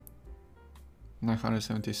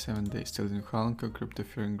977 days till New Hanko. Crypto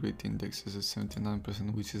Fear and Greed Index is at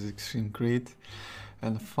 79%, which is extreme greed.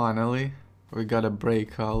 And finally, we got a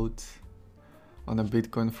breakout on a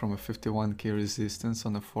Bitcoin from a 51k resistance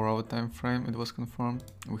on a 4-hour time frame. It was confirmed.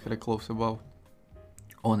 We had a close above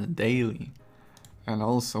on a daily, and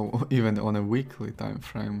also even on a weekly time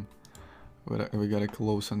frame. We got a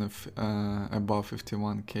close on above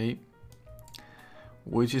 51k,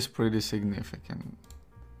 which is pretty significant.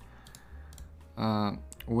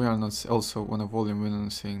 We are not also on a volume. We're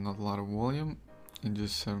not seeing not a lot of volume, in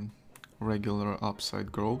just regular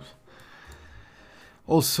upside growth.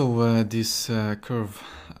 Also, this curve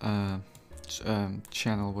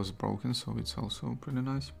channel was broken, so it's also pretty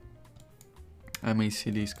nice.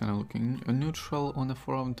 MACD is kind of looking neutral on the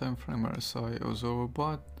 4-hour time frame. RSI was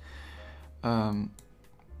overbought. On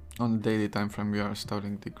the daily time frame, we are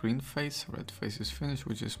starting the green phase. Red phase is finished,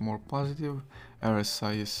 which is more positive.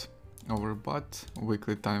 RSI is overbought.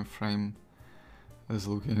 Weekly time frame is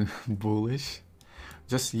looking bullish.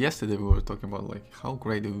 Just yesterday we were talking about like how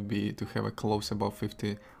great it would be to have a close above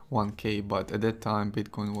 51k, but at that time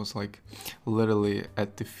Bitcoin was like literally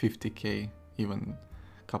at the 50k, even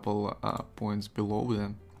a couple points below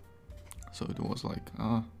them. So it was like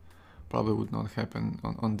probably would not happen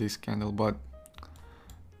on this candle, but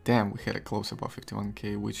damn, we had a close above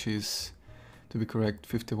 51k, which is, to be correct,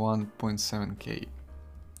 51.7k.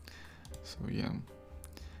 So yeah,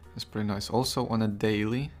 it's pretty nice. Also on a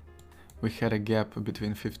daily, we had a gap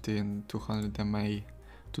between 50 and 200 MA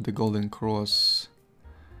to the golden cross.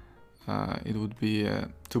 It would be a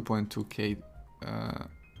 2.2k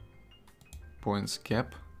points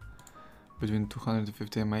gap between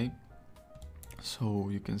 250 MA. So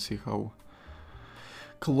you can see how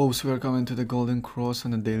close we are coming to the golden cross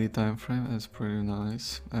on a daily time frame. That's pretty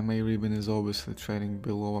nice. MA ribbon is obviously trading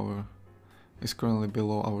below our, is currently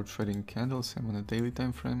below our trading candle. Same on a daily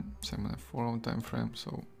time frame, same on a 4-hour time frame.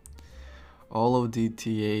 So all of the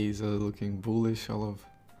TAs are looking bullish. All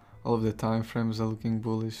of the time frames are looking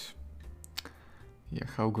bullish. Yeah,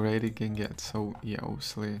 how great it can get. So yeah,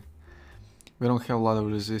 obviously we don't have a lot of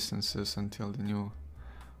resistances until the new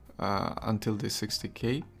until the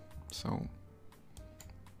 60k. So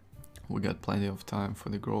we got plenty of time for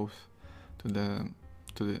the growth to the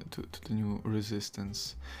new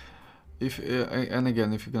resistance. If and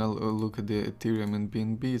again, if you're gonna look at the Ethereum and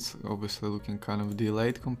BNB, it's obviously looking kind of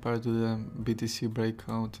delayed compared to the BTC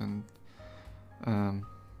breakout, and kind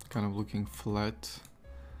of looking flat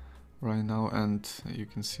right now. And you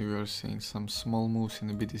can see we are seeing some small moves in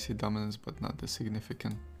the BTC dominance, but not that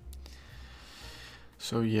significant.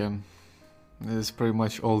 So yeah, this is pretty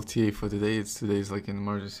much all TA for today. Today's like an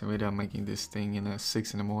emergency video. I'm making this thing in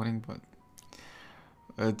 6 in the morning, but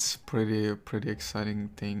it's pretty exciting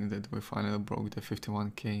thing that we finally broke the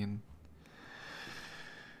 51k, and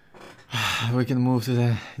we can move to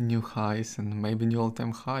the new highs and maybe new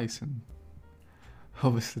all-time highs, and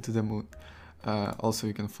obviously to the moon. Also,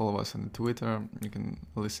 you can follow us on Twitter. You can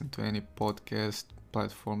listen to any podcast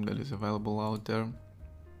platform that is available out there.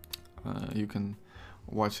 You can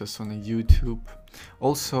watch us on YouTube.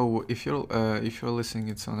 Also, if you're listening,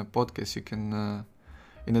 it's on a podcast. You can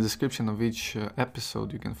in the description of each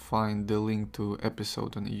episode, you can find the link to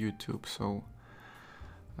episode on YouTube. So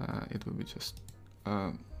it will be just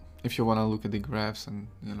if you want to look at the graphs, and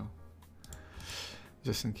you know,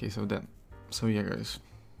 just in case of that. So yeah, guys,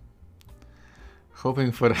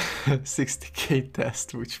 hoping for the 60k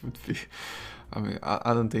test, which would be, I mean,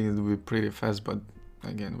 I don't think it will be pretty fast, but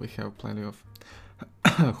again, we have plenty of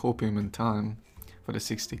hoping and time for the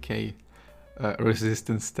 60k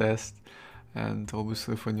resistance test, and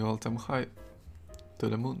obviously for new all-time high to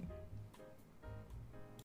the moon.